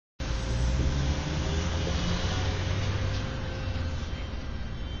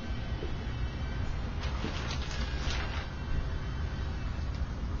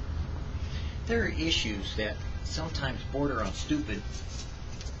There are issues that sometimes border on stupid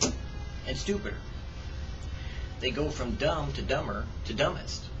and stupider. They go from dumb to dumber to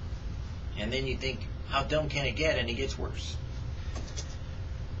dumbest. And then you think, how dumb can it get? And it gets worse.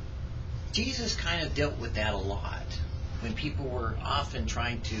 Jesus kind of dealt with that a lot when people were often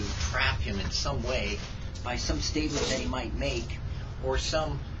trying to trap him in some way by some statement that he might make or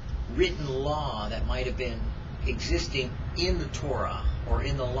some written law that might have been existing in the Torah or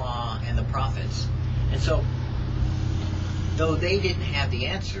in the law and the prophets. And so, though they didn't have the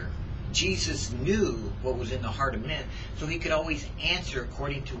answer, Jesus knew what was in the heart of men, so he could always answer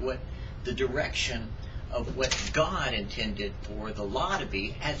according to what the direction of what God intended for the law to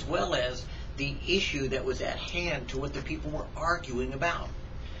be, as well as the issue that was at hand to what the people were arguing about.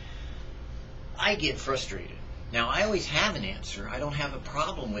 I get frustrated. Now, I always have an answer. I don't have a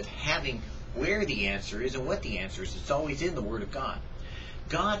problem with having where the answer is and what the answer is. It's always in the Word of God.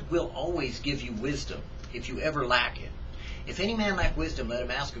 God will always give you wisdom if you ever lack it. If any man lack wisdom, let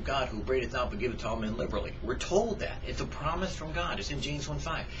him ask of God, who upbraideth not, but giveth to all men liberally. We're told that. It's a promise from God. It's in James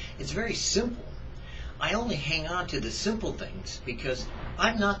 1:5. It's very simple. I only hang on to the simple things because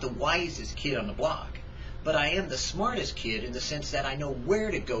I'm not the wisest kid on the block, but I am the smartest kid in the sense that I know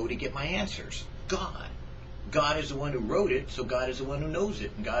where to go to get my answers. God. God is the one who wrote it, so God is the one who knows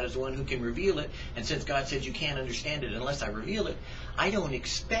it, and God is the one who can reveal it. And since God says you can't understand it unless I reveal it, I don't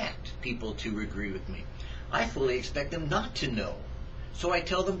expect people to agree with me. I fully expect them not to know. So I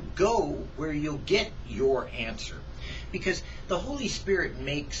tell them, go where you'll get your answer. Because the Holy Spirit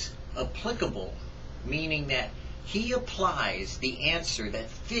makes applicable, meaning that he applies the answer that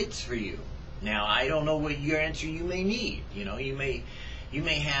fits for you. Now, I don't know what your answer you may need. You know, you may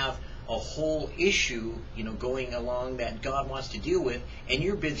have a whole issue, going along that God wants to deal with, and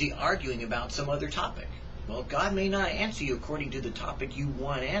you're busy arguing about some other topic. Well, God may not answer you according to the topic you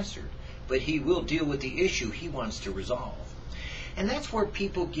want answered, but he will deal with the issue he wants to resolve. And that's where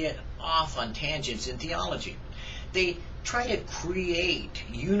people get off on tangents in theology. They try to create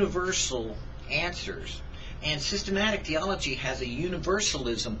universal answers, and systematic theology has a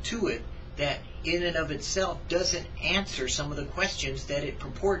universalism to it that in and of itself doesn't answer some of the questions that it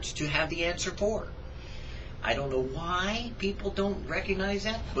purports to have the answer for. I don't know why people don't recognize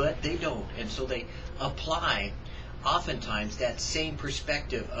that, but they don't. And so they apply oftentimes that same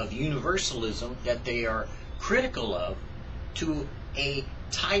perspective of universalism that they are critical of to a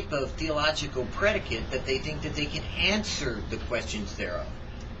type of theological predicate that they think that they can answer the questions thereof.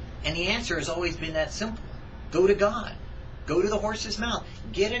 And the answer has always been that simple. Go to God. Go to the horse's mouth.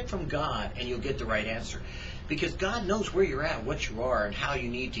 Get it from God and you'll get the right answer. Because God knows where you're at, what you are, and how you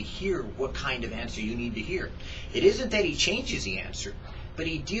need to hear what kind of answer you need to hear. It isn't that he changes the answer, but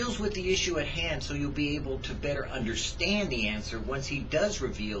he deals with the issue at hand so you'll be able to better understand the answer once he does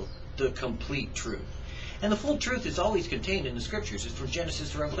reveal the complete truth. And the full truth is always contained in the Scriptures. It's from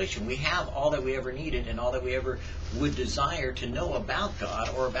Genesis to Revelation. We have all that we ever needed and all that we ever would desire to know about God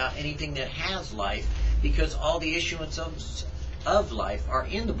or about anything that has life, because all the issuance of life are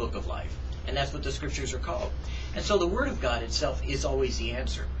in the book of life. And that's what the Scriptures are called. And so the Word of God itself is always the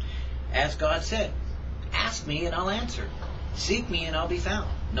answer. As God said, ask me and I'll answer. Seek me and I'll be found.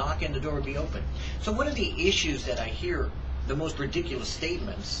 Knock and the door will be open. So one of the issues that I hear, the most ridiculous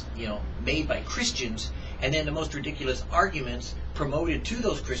statements, made by Christians, and then the most ridiculous arguments promoted to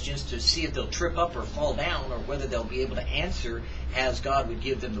those Christians to see if they'll trip up or fall down or whether they'll be able to answer as God would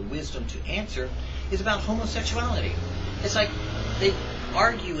give them the wisdom to answer, is about homosexuality. It's like they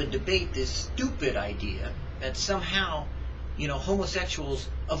argue and debate this stupid idea that somehow, homosexuals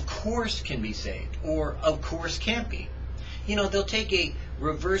of course can be saved or of course can't be. They'll take a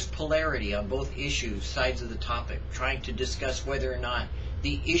reverse polarity on both issues, sides of the topic, trying to discuss whether or not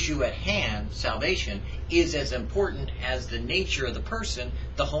the issue at hand, salvation, is as important as the nature of the person,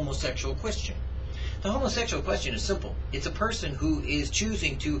 the homosexual question. The homosexual question is simple. It's a person who is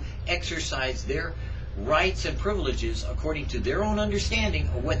choosing to exercise their rights and privileges according to their own understanding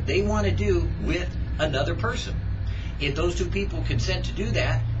of what they want to do with another person. If those two people consent to do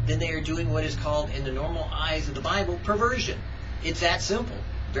that, then they are doing what is called, in the normal eyes of the Bible, perversion. It's that simple.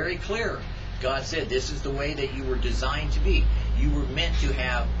 Very clear. God said this is the way that you were designed to be. You were meant to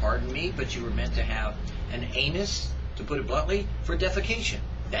have, pardon me, but you were meant to have an anus, to put it bluntly, for defecation.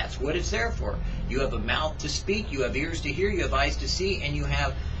 That's what it's there for. You have a mouth to speak, you have ears to hear, you have eyes to see, and you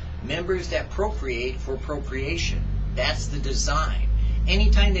have members that procreate for procreation. That's the design.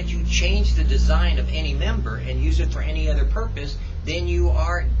 Anytime that you change the design of any member and use it for any other purpose, then you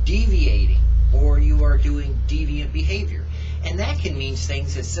are deviating or you are doing deviant behavior. And that can mean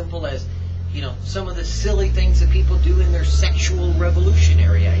things as simple as, some of the silly things that people do in their sexual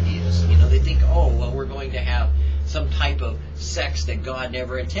revolutionary ideas. They think, oh, well, we're going to have some type of sex that God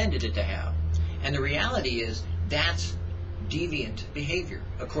never intended it to have. And the reality is that's deviant behavior,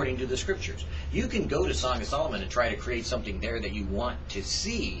 according to the scriptures. You can go to Song of Solomon and try to create something there that you want to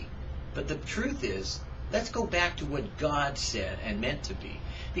see, but the truth is, let's go back to what God said and meant to be.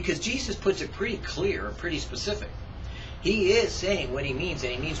 Because Jesus puts it pretty clear, pretty specific. He is saying what he means,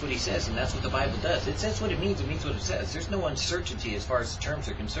 and he means what he says, and that's what the Bible does. It says what it means what it says. There's no uncertainty as far as the terms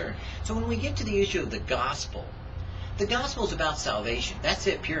are concerned. So when we get to the issue of the gospel is about salvation. That's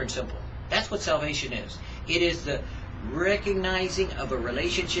it, pure and simple. That's what salvation is. It is the recognizing of a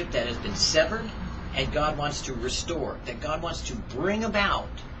relationship that has been severed, and God wants to restore. That God wants to bring about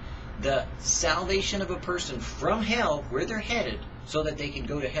the salvation of a person from hell, where they're headed, so that they can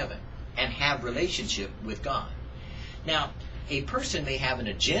go to heaven and have relationship with God. Now, a person may have an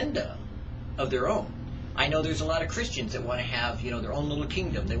agenda of their own. I know there's a lot of Christians that want to have, their own little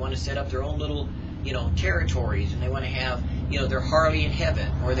kingdom. They want to set up their own little, territories, and they want to have, their Harley in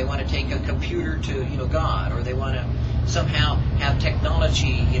heaven, or they want to take a computer to, God, or they want to somehow have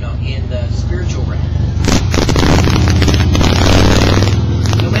technology, in the spiritual realm.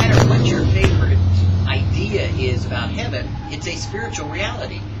 No matter what your favorite idea is about heaven, it's a spiritual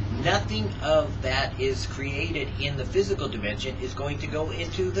reality. Nothing of that is created in the physical dimension is going to go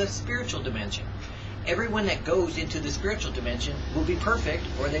into the spiritual dimension. Everyone that goes into the spiritual dimension will be perfect,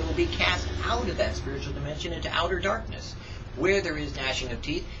 or they will be cast out of that spiritual dimension into outer darkness, where there is gnashing of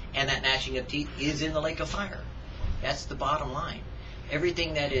teeth, and that gnashing of teeth is in the lake of fire. That's the bottom line.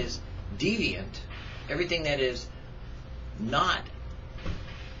 Everything that is deviant, everything that is not,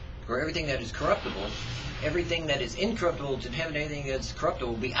 or everything that is corruptible, everything that is incorruptible is in heaven, everything that's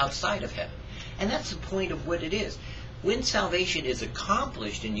corruptible will be outside of heaven. And that's the point of what it is. When salvation is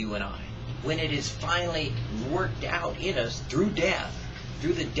accomplished in you and I, when it is finally worked out in us through death,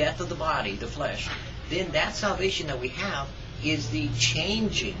 through the death of the body, the flesh, then that salvation that we have is the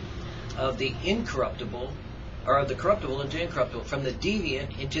changing of the incorruptible, or of the corruptible into incorruptible, from the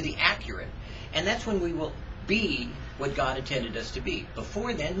deviant into the accurate. And that's when we will be what God intended us to be.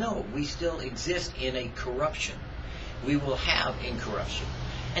 Before then, no, we still exist in a corruption. We will have incorruption.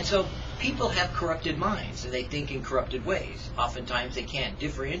 And so people have corrupted minds, and they think in corrupted ways. Oftentimes they can't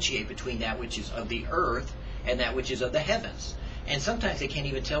differentiate between that which is of the earth and that which is of the heavens. And sometimes they can't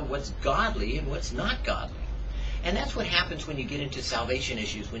even tell what's godly and what's not godly. And that's what happens when you get into salvation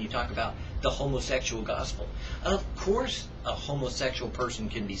issues, when you talk about the homosexual gospel. Of course a homosexual person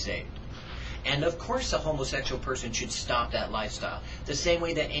can be saved. And of course a homosexual person should stop that lifestyle. The same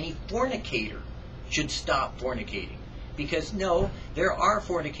way that any fornicator should stop fornicating. Because no, there are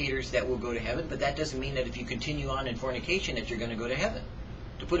fornicators that will go to heaven, but that doesn't mean that if you continue on in fornication that you're going to go to heaven.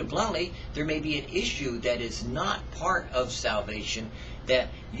 To put it bluntly, there may be an issue that is not part of salvation that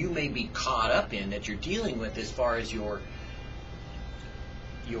you may be caught up in, that you're dealing with as far as your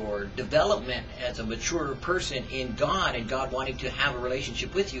development as a mature person in God, and God wanting to have a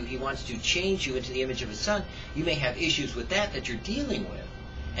relationship with you. He wants to change you into the image of His Son. You may have issues with that you're dealing with.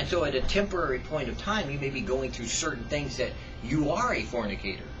 And so at a temporary point of time, you may be going through certain things that you are a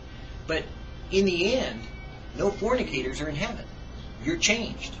fornicator. But in the end, no fornicators are in heaven. You're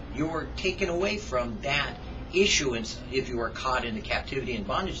changed. You're taken away from that issuance if you are caught in the captivity and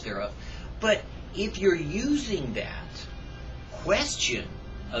bondage thereof. But if you're using that question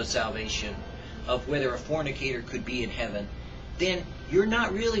of salvation, of whether a fornicator could be in heaven, then you're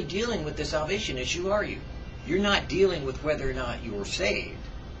not really dealing with the salvation issue, are you? You're not dealing with whether or not you're saved,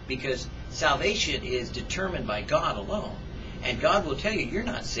 because salvation is determined by God alone. And God will tell you you're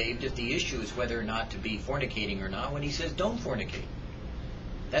not saved if the issue is whether or not to be fornicating or not, when He says don't fornicate.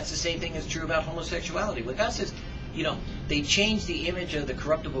 That's the same thing is true about homosexuality. When God says, they changed the image of the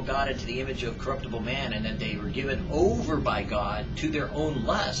corruptible God into the image of corruptible man, and then they were given over by God to their own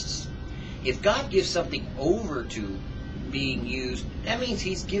lusts. If God gives something over to being used, that means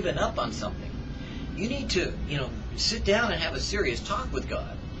He's given up on something. You need to, sit down and have a serious talk with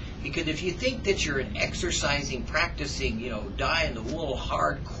God. Because if you think that you're an exercising, practicing, die-in-the-wool,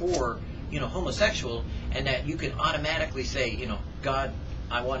 hardcore, homosexual, and that you can automatically say, God,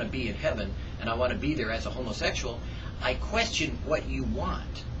 I want to be in heaven, and I want to be there as a homosexual, I question what you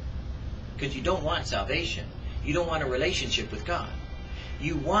want. Because you don't want salvation. You don't want a relationship with God.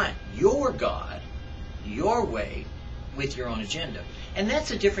 You want your God, your way, with your own agenda. And that's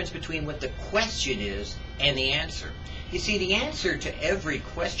the difference between what the question is and the answer. You see, the answer to every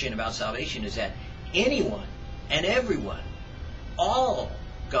question about salvation is that anyone and everyone, all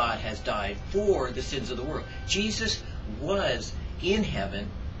God has died for the sins of the world. Jesus was in heaven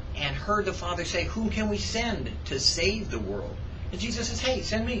and heard the Father say, whom can we send to save the world? And Jesus says, hey,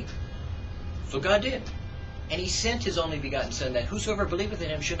 send me. So God did. And he sent his only begotten Son, that whosoever believeth in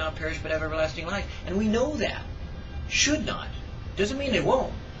him should not perish but have everlasting life. And we know that. Should not. Doesn't mean they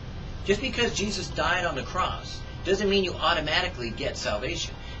won't. Just because Jesus died on the cross doesn't mean you automatically get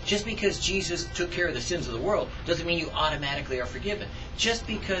salvation. Just because Jesus took care of the sins of the world doesn't mean you automatically are forgiven. Just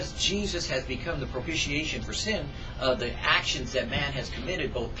because Jesus has become the propitiation for sin of the actions that man has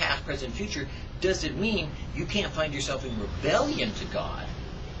committed, both past, present, future, doesn't mean you can't find yourself in rebellion to God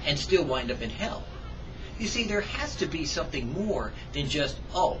and still wind up in hell. You see, there has to be something more than just,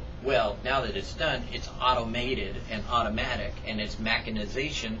 oh, well, now that it's done, it's automated and automatic, and it's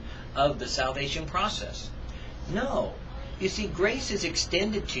mechanization of the salvation process. No. You see, grace is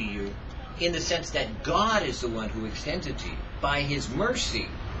extended to you in the sense that God is the one who extends it to you. By his mercy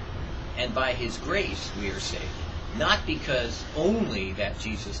and by his grace we are saved. Not because only that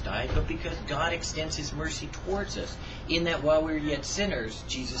Jesus died, but because God extends his mercy towards us, in that while we were yet sinners,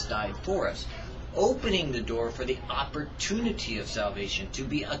 Jesus died for us, opening the door for the opportunity of salvation to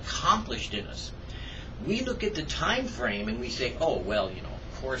be accomplished in us. We look at the time frame and we say, oh, well,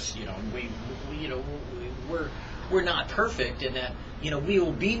 of course, we're not perfect, and that, we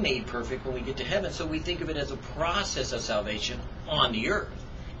will be made perfect when we get to heaven. So we think of it as a process of salvation on the earth.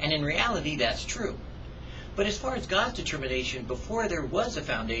 And in reality, that's true. But as far as God's determination, before there was a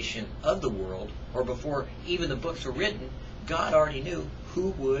foundation of the world, or before even the books were written, God already knew who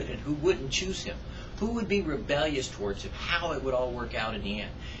would and who wouldn't choose him, who would be rebellious towards him, how it would all work out in the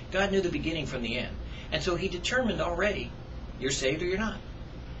end. God knew the beginning from the end. And so he determined already, you're saved or you're not.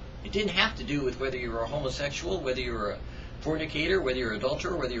 It didn't have to do with whether you were a homosexual, whether you were a fornicator, whether you're an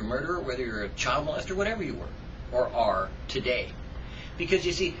adulterer, whether you're a murderer, whether you're a child molester, whatever you were or are today. Because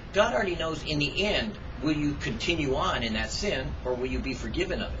you see, God already knows in the end, will you continue on in that sin, or will you be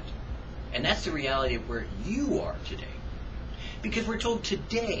forgiven of it? And that's the reality of where you are today. Because we're told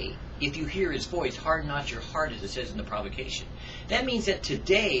today, if you hear his voice, harden not your heart, as it says in the provocation. That means that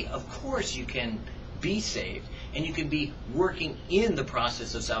today, of course, you can be saved, and you can be working in the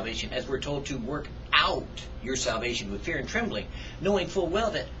process of salvation, as we're told to work out your salvation with fear and trembling, knowing full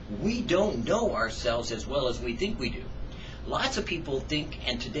well that we don't know ourselves as well as we think we do. Lots of people think,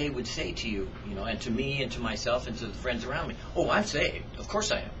 and today would say to you, and to me and to myself and to the friends around me, oh, I'm saved. Of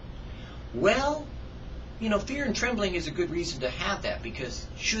course I am. Well, fear and trembling is a good reason to have that, because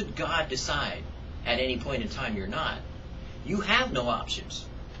should God decide at any point in time you're not, you have no options.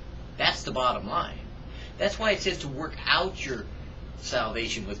 That's the bottom line. That's why it says to work out your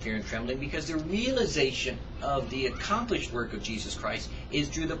salvation with fear and trembling, because the realization of the accomplished work of Jesus Christ is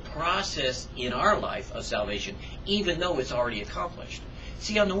through the process in our life of salvation, even though it's already accomplished.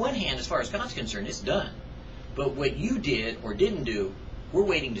 See, on the one hand, as far as God's concerned, it's done. But what you did or didn't do, we're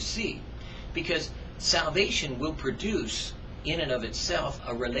waiting to see. Because salvation will produce, in and of itself,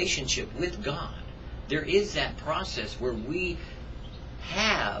 a relationship with God. There is that process where we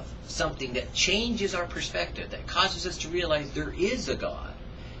have something that changes our perspective, that causes us to realize there is a God.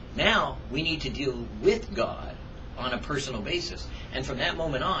 Now we need to deal with God on a personal basis. And from that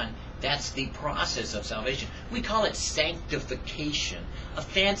moment on, that's the process of salvation. We call it sanctification, a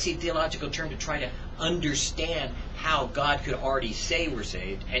fancy theological term to try to understand how God could already say we're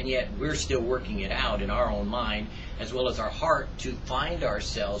saved, and yet we're still working it out in our own mind as well as our heart to find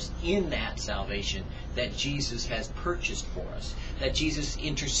ourselves in that salvation that Jesus has purchased for us, that Jesus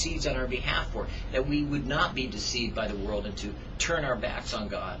intercedes on our behalf for, that we would not be deceived by the world and to turn our backs on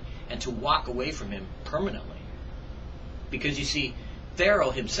God and to walk away from him permanently. Because you see,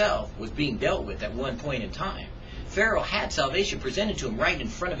 Pharaoh himself was being dealt with at one point in time. Pharaoh had salvation presented to him right in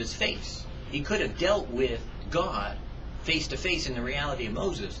front of his face. He could have dealt with God face to face in the reality of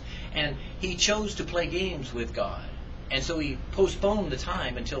Moses, and he chose to play games with God. And so he postponed the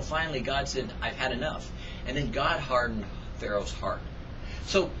time until finally God said, I've had enough. And then God hardened Pharaoh's heart.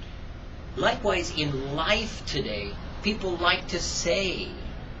 So likewise in life today, people like to say,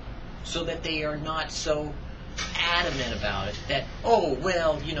 so that they are not so adamant about it, that, oh,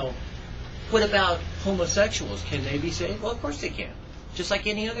 well, what about homosexuals? Can they be saved? Well, of course they can. Just like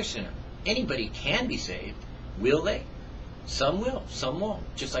any other sinner. Anybody can be saved. Will they? Some will, some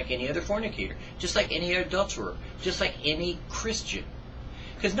won't. Just like any other fornicator. Just like any adulterer. Just like any Christian.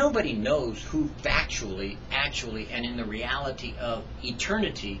 Because nobody knows who factually, actually, and in the reality of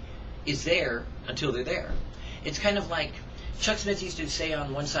eternity is there until they're there. It's kind of like Chuck Smith used to say,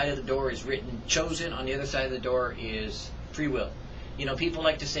 on one side of the door is written chosen, on the other side of the door is free will. You know, people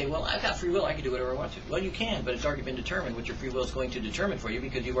like to say, well, I've got free will, I can do whatever I want to. Well, you can, but it's already been determined what your free will is going to determine for you,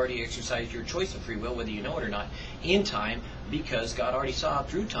 because you've already exercised your choice of free will, whether you know it or not, in time, because God already saw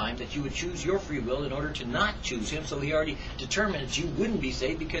through time that you would choose your free will in order to not choose him. So he already determined that you wouldn't be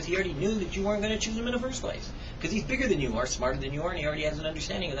saved, because he already knew that you weren't going to choose him in the first place. Because he's bigger than you are, smarter than you are, and he already has an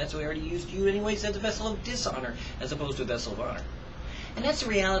understanding of that, so he already used you anyways as a vessel of dishonor as opposed to a vessel of honor. And that's the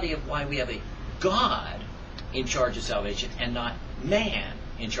reality of why we have a God in charge of salvation and not man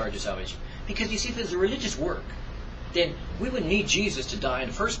in charge of salvation. Because you see, if it was a religious work, then we wouldn't need Jesus to die in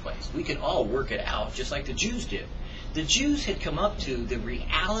the first place. We could all work it out just like the Jews did. The Jews had come up to the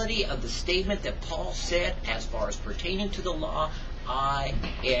reality of the statement that Paul said as far as pertaining to the law, I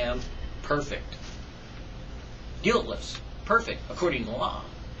am perfect. Guiltless, perfect, according to the law.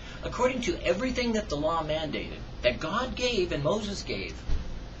 According to everything that the law mandated, that God gave and Moses gave,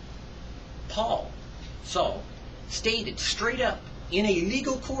 Saul, stated straight up in a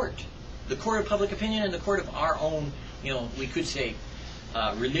legal court, the court of public opinion and the court of our own, we could say,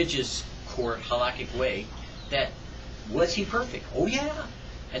 religious court, halakhic way, that was he perfect? Oh yeah.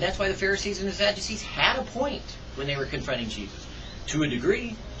 And that's why the Pharisees and the Sadducees had a point when they were confronting Jesus, to a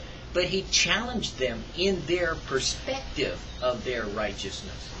degree. But he challenged them in their perspective of their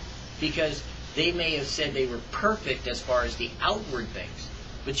righteousness, because they may have said they were perfect as far as the outward things.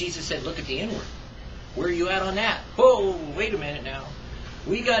 But Jesus said, look at the inward. Where are you at on that? Whoa, wait a minute now.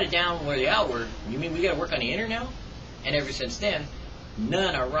 We got it down where the outward. You mean we got to work on the inner now? And ever since then,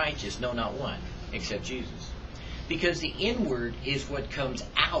 none are righteous, no, not one, except Jesus. Because the inward is what comes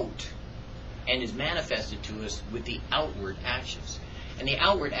out and is manifested to us with the outward actions. And the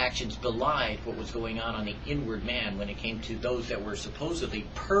outward actions belied what was going on the inward man when it came to those that were supposedly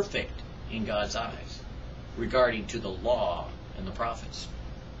perfect in God's eyes regarding to the law and the prophets.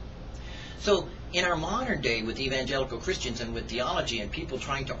 So in our modern day, with evangelical Christians and with theology and people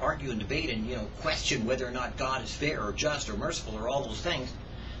trying to argue and debate and question whether or not God is fair or just or merciful or all those things,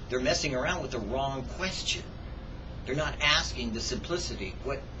 they're messing around with the wrong question. They're not asking the simplicity,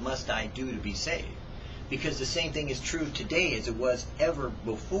 what must I do to be saved? Because the same thing is true today as it was ever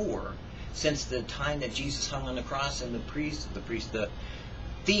before, since the time that Jesus hung on the cross and the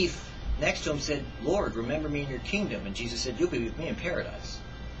thief next to him said, Lord, remember me in your kingdom. And Jesus said, you'll be with me in paradise.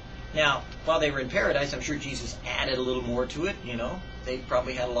 Now, while they were in paradise, I'm sure Jesus added a little more to it, They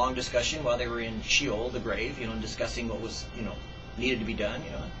probably had a long discussion while they were in Sheol, the grave, discussing what was, needed to be done,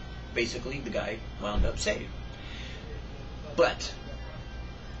 Basically, the guy wound up saved. But,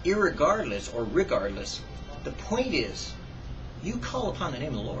 irregardless or regardless, the point is, you call upon the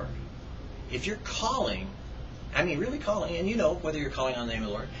name of the Lord. If you're calling, really calling, and whether you're calling on the name of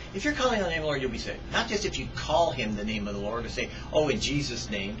the Lord. If you're calling on the name of the Lord, you'll be saved. Not just if you call him the name of the Lord or say, oh, in Jesus'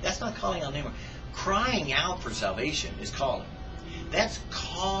 name. That's not calling on the name of the Lord. Crying out for salvation is calling. That's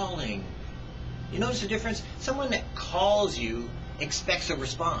calling. You notice the difference? Someone that calls you expects a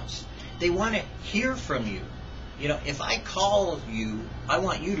response. They want to hear from you. If I call you, I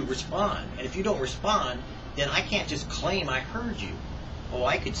want you to respond. And if you don't respond, then I can't just claim I heard you. Oh,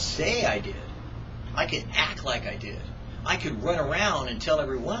 I could say I did. I could act like I did. I could run around and tell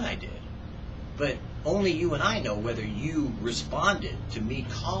everyone I did. But only you and I know whether you responded to me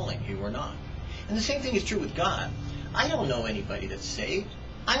calling you or not. And the same thing is true with God. I don't know anybody that's saved.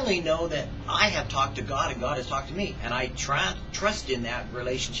 I only know that I have talked to God and God has talked to me. And I trust in that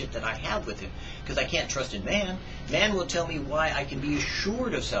relationship that I have with him. Because I can't trust in man. Man will tell me why I can be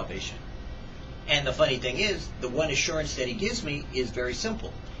assured of salvation. And the funny thing is, the one assurance that he gives me is very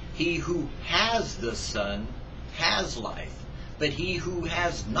simple. He who has the Son has life. But he who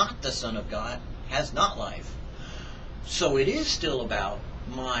has not the Son of God has not life. So it is still about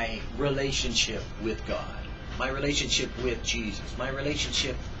my relationship with God. My relationship with Jesus, my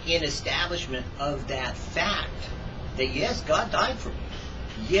relationship in establishment of that fact that yes, God died for me.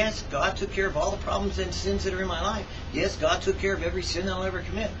 Yes, God took care of all the problems and sins that are in my life. Yes, God took care of every sin I'll ever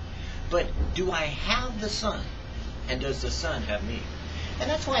commit. But do I have the Son? And does the Son have me? And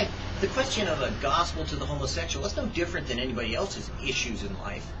that's why the question of a gospel to the homosexual is no different than anybody else's issues in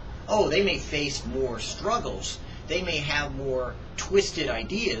life. Oh, they may face more struggles. They may have more twisted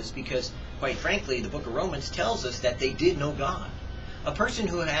ideas because, quite frankly, the book of Romans tells us that they did know God. A person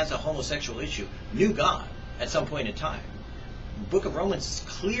who has a homosexual issue knew God at some point in time. The book of Romans is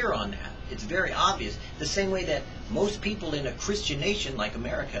clear on that. It's very obvious. The same way that most people in a Christian nation like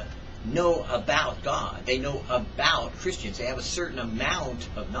America know about God. They know about Christians. They have a certain amount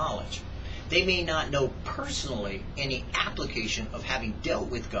of knowledge. They may not know personally any application of having dealt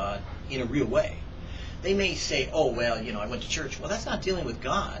with God in a real way. They may say, oh, well, I went to church. Well, that's not dealing with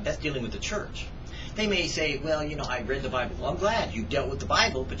God. That's dealing with the church. They may say, well, you know, I read the Bible. Well, I'm glad you dealt with the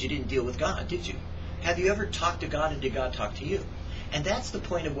Bible, but you didn't deal with God, did you? Have you ever talked to God, and did God talk to you? And that's the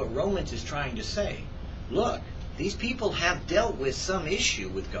point of what Romans is trying to say. Look, these people have dealt with some issue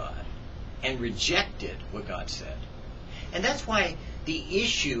with God and rejected what God said. And that's why the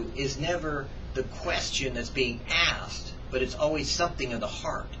issue is never the question that's being asked, but it's always something of the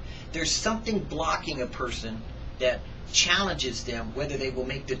heart. There's something blocking a person that challenges them whether they will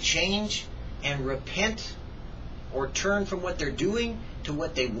make the change and repent or turn from what they're doing to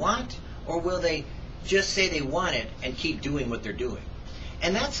what they want, or will they just say they want it and keep doing what they're doing.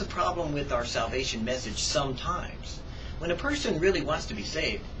 And that's the problem with our salvation message sometimes. When a person really wants to be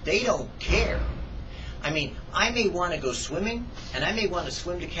saved, they don't care. I mean, I may want to go swimming, and I may want to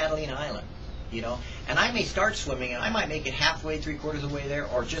swim to Catalina Island, you know, and I may start swimming, and I might make it halfway, 3/4 of the way there,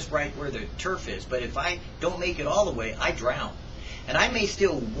 or just right where the turf is. But if I don't make it all the way, I drown. And I may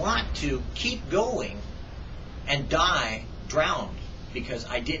still want to keep going and die drowned because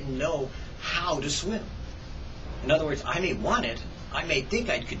I didn't know how to swim. In other words, I may want it, I may think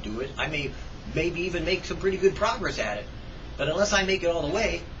I could do it, I may maybe even make some pretty good progress at it, but unless I make it all the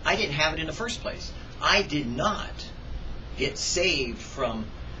way, I didn't have it in the first place. I did not get saved from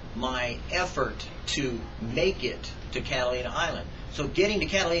my effort to make it to Catalina Island. So getting to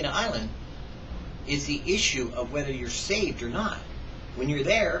Catalina Island is the issue of whether you're saved or not. When you're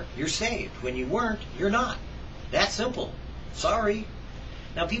there, you're saved. When you weren't, you're not. That's simple. Sorry.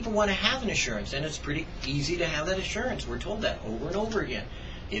 Now, people want to have an assurance, and it's pretty easy to have that assurance. We're told that over and over again.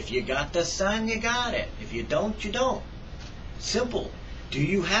 If you got the Son, you got it. If you don't, you don't. Simple. Do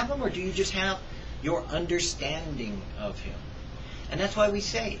you have Him, or do you just have your understanding of Him? And that's why we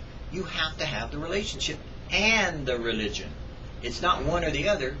say you have to have the relationship and the religion. It's not one or the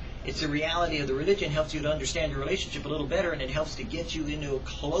other. It's the reality of the religion helps you to understand your relationship a little better, and it helps to get you into a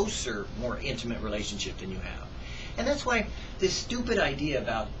closer, more intimate relationship than you have. And that's why this stupid idea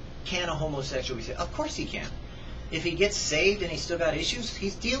about, can a homosexual be saved? Of course he can. If he gets saved and he's still got issues,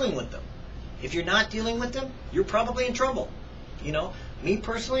 he's dealing with them. If you're not dealing with them, you're probably in trouble. You know, me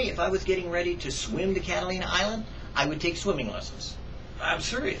personally, if I was getting ready to swim to Catalina Island, I would take swimming lessons. I'm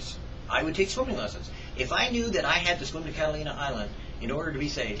serious. I would take swimming lessons. If I knew that I had to swim to Catalina Island in order to be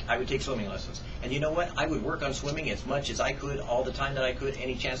saved, I would take swimming lessons. And you know what? I would work on swimming as much as I could, all the time that I could,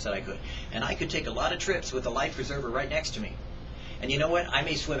 any chance that I could. And I could take a lot of trips with a life preserver right next to me. And you know what? I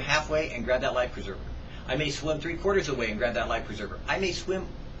may swim halfway and grab that life preserver. I may swim 3/4 of the way and grab that life preserver. I may swim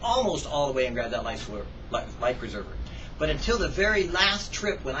almost all the way and grab that life preserver. But until the very last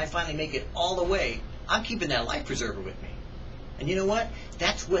trip, when I finally make it all the way, I'm keeping that life preserver with me. And you know what?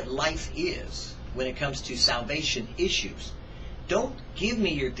 That's what life is when it comes to salvation issues. Don't give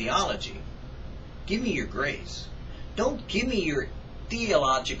me your theology. Give me your grace. Don't give me your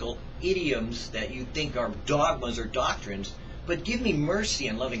theological idioms that you think are dogmas or doctrines, but give me mercy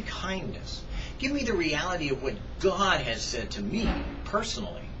and loving kindness. Give me the reality of what God has said to me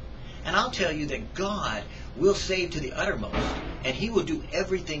personally. And I'll tell you that God will save to the uttermost, and He will do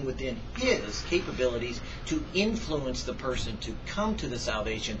everything within His capabilities to influence the person to come to the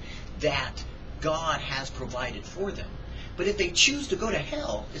salvation that God has provided for them. But if they choose to go to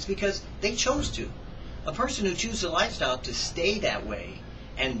hell, it's because they chose to. A person who chooses a lifestyle to stay that way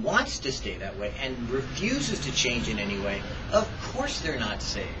and wants to stay that way and refuses to change in any way, of course they're not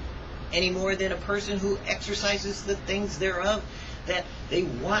saved. Any more than a person who exercises the things thereof that they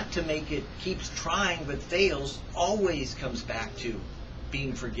want to make it, keeps trying but fails, always comes back to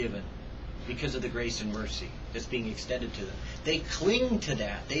being forgiven because of the grace and mercy that's being extended to them. They cling to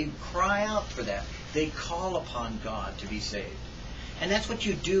that. They cry out for that. They call upon God to be saved. And that's what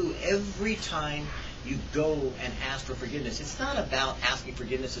you do every time you go and ask for forgiveness. It's not about asking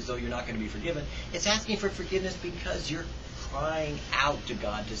forgiveness as though you're not going to be forgiven. It's asking for forgiveness because you're crying out to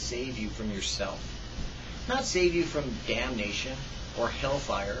God to save you from yourself. Not save you from damnation or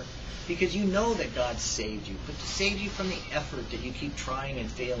hellfire, because you know that God saved you, but to save you from the effort that you keep trying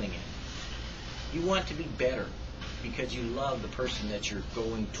and failing in. You want to be better because you love the person that you're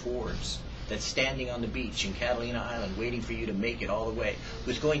going towards, that's standing on the beach in Catalina Island waiting for you to make it all the way,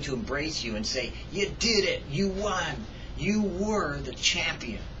 who's going to embrace you and say, you did it, you won, you were the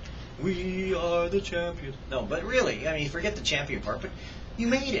champion. We are the champions. No, but really, I mean, forget the champion part, but you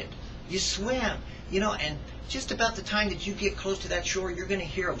made it. You swam. You know, and just about the time that you get close to that shore, you're going to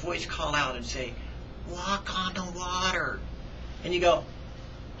hear a voice call out and say, walk on the water. And you go,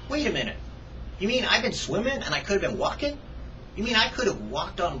 wait a minute. You mean I've been swimming and I could have been walking? You mean I could have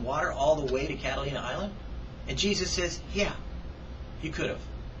walked on water all the way to Catalina Island? And Jesus says, yeah, you could have.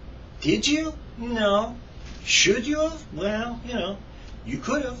 Did you? No. Should you have? Well, you know, you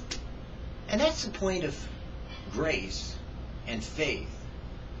could have. And that's the point of grace and faith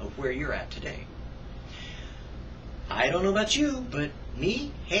of where you're at today. I don't know about you, but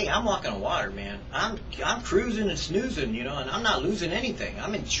me, hey, I'm walking on water, man. I'm cruising and snoozing, you know, and I'm not losing anything.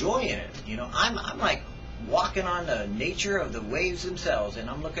 I'm enjoying it, you know. I'm like walking on the nature of the waves themselves, and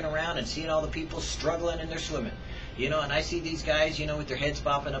I'm looking around and seeing all the people struggling and they're swimming, you know, and I see these guys, you know, with their heads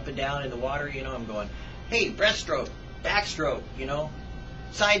bopping up and down in the water, you know. I'm going, hey, breaststroke, backstroke, you know,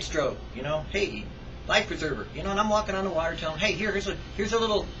 side stroke, you know, hey, life preserver, you know, and I'm walking on the water telling them, hey, here's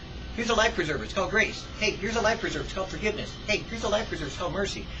a life preserver, it's called grace. Hey, here's a life preserver, it's called forgiveness. Hey, here's a life preserver, it's called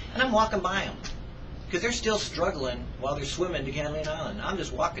mercy. And I'm walking by them because they're still struggling while they're swimming to Catalina Island. I'm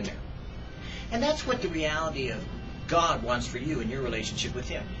just walking there. And that's what the reality of God wants for you in your relationship with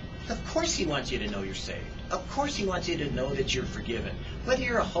Him. Of course He wants you to know you're saved. Of course He wants you to know that you're forgiven. Whether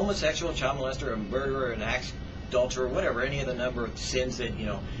you're a homosexual, child molester, a murderer, an adulterer, whatever, any of the number of sins that, you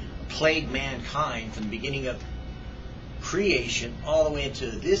know, plague mankind from the beginning of creation all the way into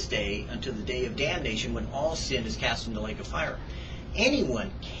this day, until the day of damnation, when all sin is cast into the lake of fire.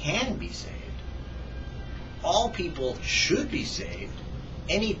 Anyone can be saved. All people should be saved.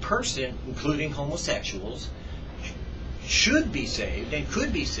 Any person, including homosexuals, should be saved and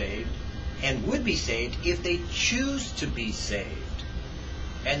could be saved and would be saved if they choose to be saved.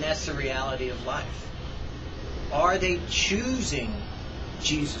 And that's the reality of life. Are they choosing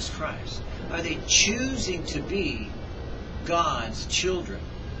Jesus Christ? Are they choosing to be God's children?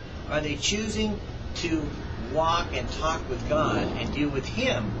 Are they choosing to walk and talk with God and deal with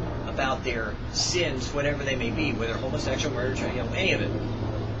Him about their sins, whatever they may be, whether homosexual, murder, you know, any of it,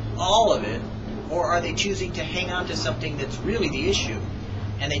 all of it? Or are they choosing to hang on to something that's really the issue,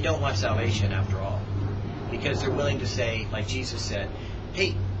 and they don't want salvation after all? Because they're willing to say, like Jesus said,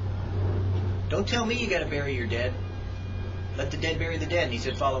 hey, don't tell me you got to bury your dead. Let the dead bury the dead. And He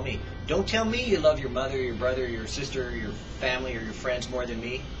said, follow me. Don't tell me you love your mother, your brother, your sister, your family, or your friends more than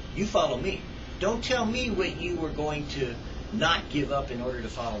me. You follow me. Don't tell me what you were going to not give up in order to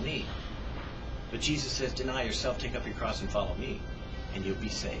follow me. But Jesus says, deny yourself, take up your cross, and follow me, and you'll be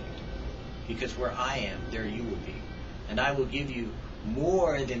saved. Because where I am, there you will be. And I will give you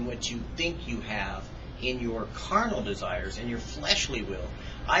more than what you think you have in your carnal desires and your fleshly will.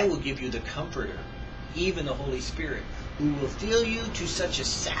 I will give you the Comforter, even the Holy Spirit, who will fill you to such a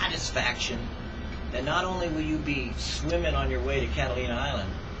satisfaction that not only will you be swimming on your way to Catalina Island,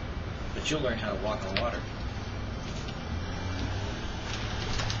 but you'll learn how to walk on water.